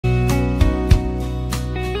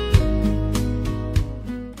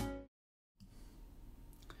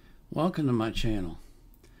Welcome to my channel.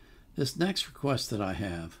 This next request that I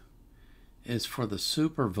have is for the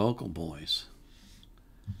Super Vocal Boys.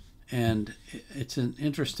 And it's an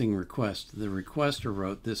interesting request. The requester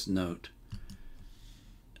wrote this note.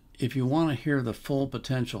 If you want to hear the full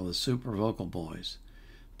potential of the Super Vocal Boys,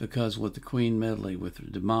 because with the Queen medley with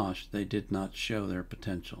Dimash, they did not show their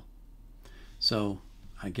potential. So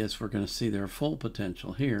I guess we're going to see their full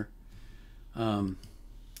potential here.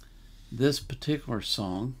 This particular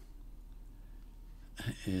song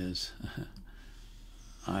is,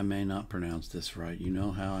 I may not pronounce this right, you know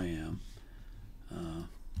how I am.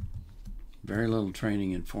 Very little training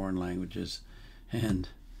in foreign languages and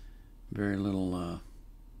very little,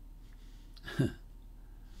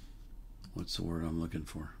 what's the word I'm looking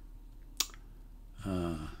for?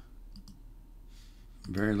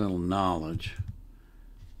 Very little knowledge,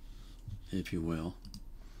 if you will,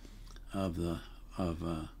 of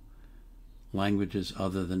languages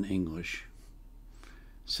other than English.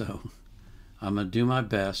 So I'm going to do my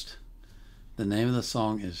best. The name of the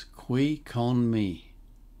song is Qui Con Me.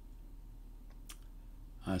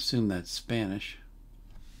 I assume that's Spanish.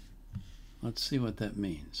 Let's see what that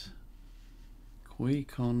means. Qui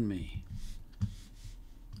Con Me.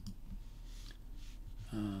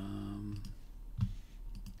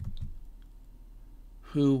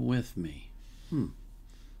 Who with me?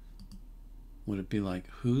 Would it be like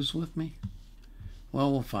who's with me?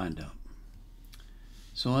 Well, we'll find out.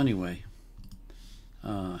 So anyway,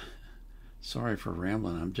 sorry for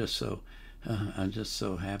rambling. I'm just so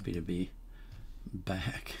happy to be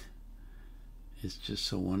back. It's just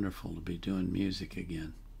so wonderful to be doing music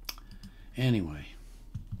again. Anyway,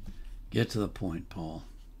 get to the point, Paul.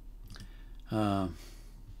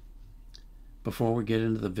 Before we get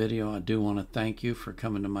into the video, I do want to thank you for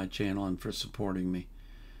coming to my channel and for supporting me.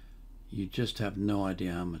 You just have no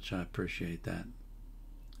idea how much I appreciate that,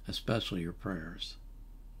 especially your prayers.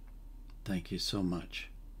 Thank you so much.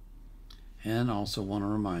 And also want to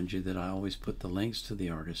remind you that I always put the links to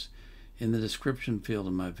the artists in the description field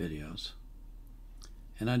of my videos.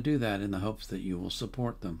 And I do that in the hopes that you will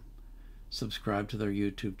support them. Subscribe to their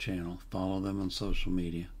YouTube channel, follow them on social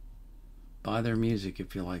media, buy their music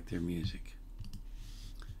if you like their music.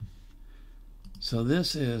 So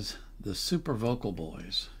this is the Super Vocal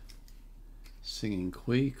Boys singing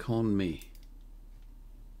Qui Con Me.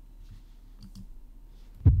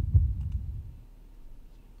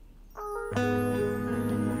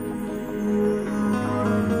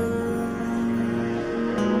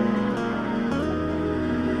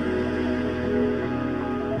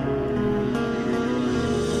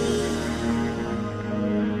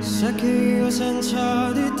 Sai che io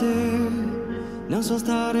senza di te non so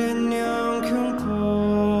stare neanche un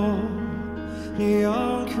po',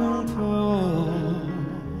 neanche un po'.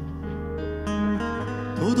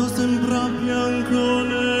 Tutto sembra bianco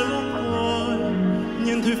nero poi,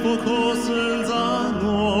 niente fuoco senza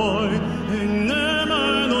noi, e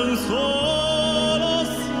nemmeno un solo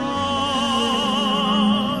sai.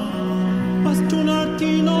 Basta un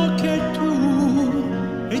attimo che tu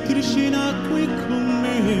e crescina qui con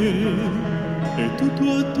me, e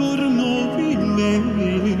tutto attorno viene,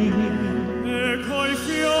 e coi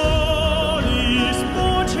fiori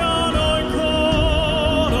sbocciano il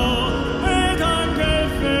coro, ed anche il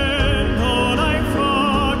vento là in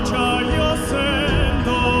faccia io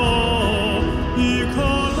sento i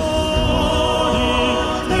colori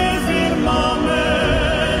del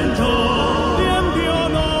firmamento,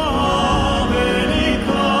 riempiono di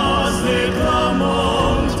cose e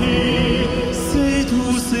tramonti, se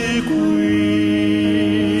tu sei qui.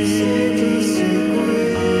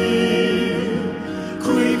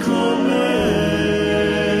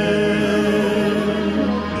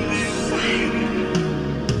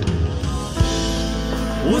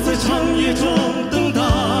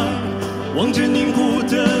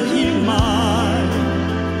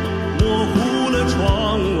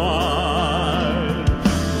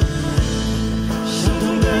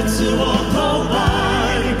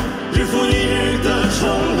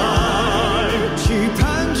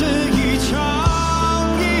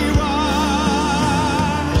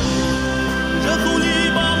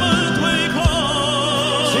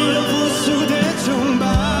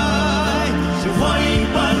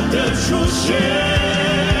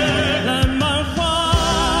来漫画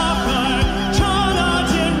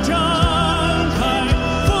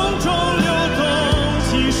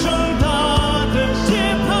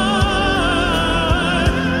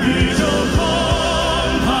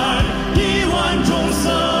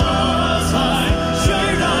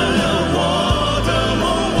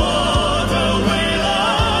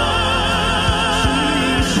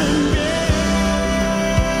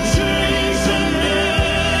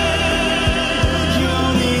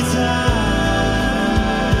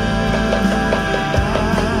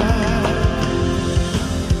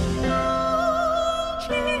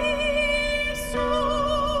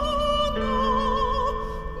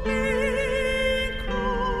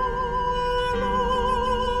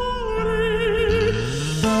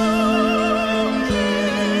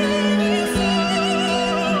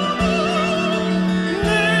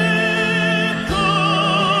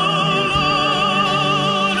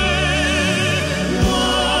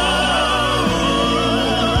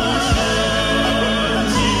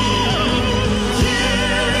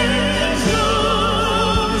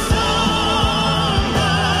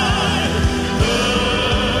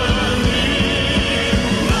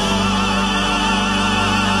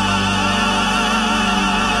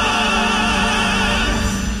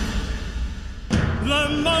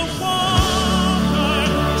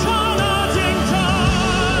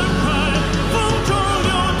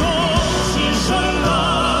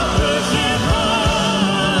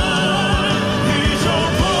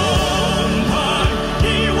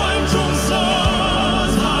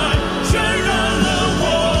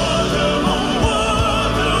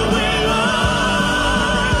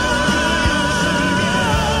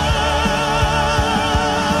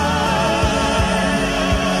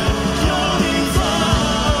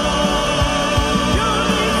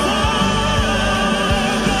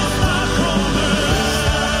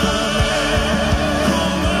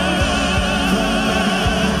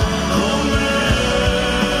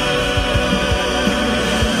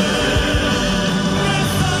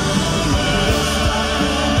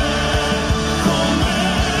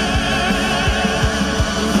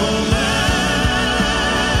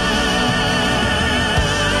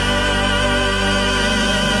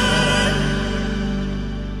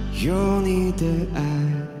的爱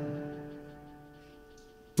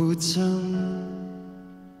不曾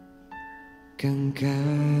更改，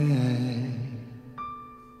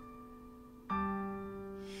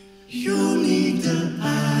有你的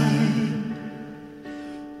爱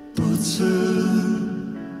不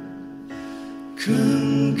曾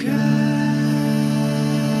更改。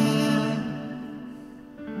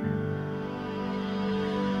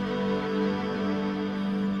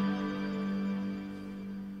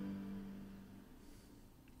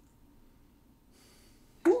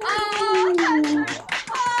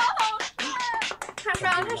太帅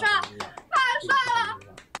了，太帅了，太帅了！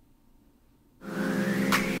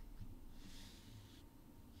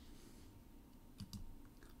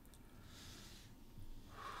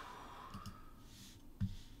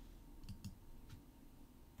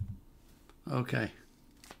 Okay.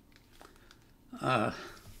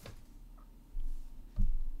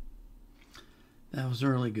 That was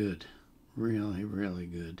really good. Really, really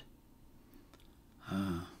good.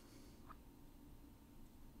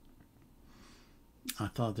 I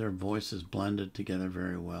thought their voices blended together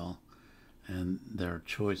very well, and their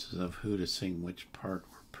choices of who to sing which part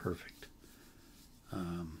were perfect.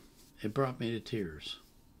 It brought me to tears.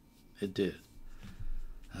 It did.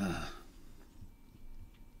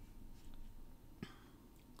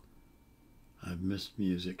 I've missed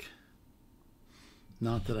music.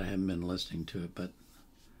 Not that I haven't been listening to it, but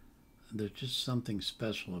there's just something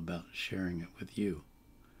special about sharing it with you.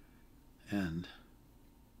 And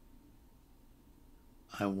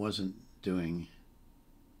I wasn't doing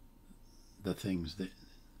the things that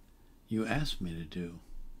you asked me to do,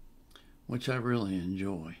 which I really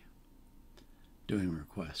enjoy, doing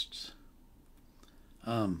requests.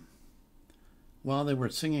 While they were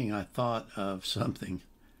singing, I thought of something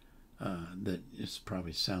that just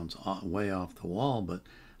probably sounds way off the wall, but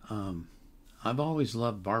I've always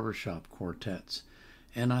loved barbershop quartets,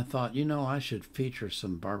 and I thought, you know, I should feature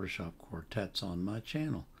some barbershop quartets on my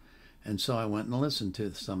channel. And so I went and listened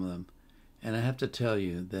to some of them, and I have to tell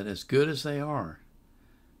you that as good as they are,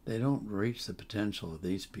 they don't reach the potential of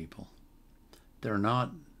these people. They're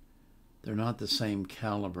not the same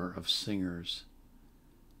caliber of singers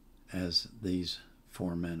as these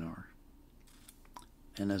four men are,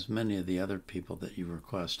 and as many of the other people that you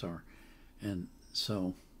request are. And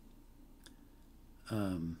so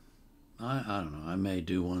I don't know, I may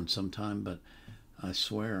do one sometime, but I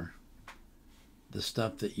swear the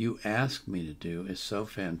stuff that you ask me to do is so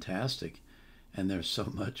fantastic, and there's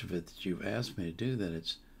so much of it that you've asked me to do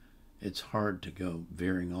that it's hard to go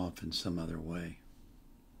veering off in some other way.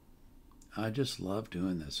 I just love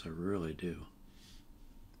doing this, I really do.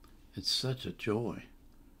 It's such a joy.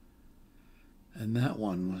 And that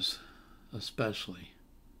one was especially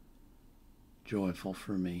joyful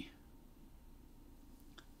for me.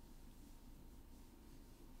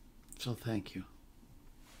 So thank you.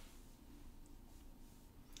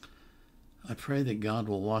 I pray that God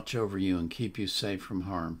will watch over you and keep you safe from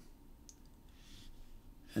harm,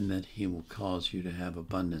 and that He will cause you to have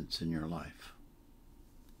abundance in your life.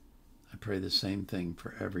 I pray the same thing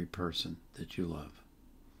for every person that you love.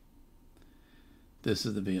 This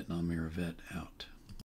is the Vietnam Era Vet out.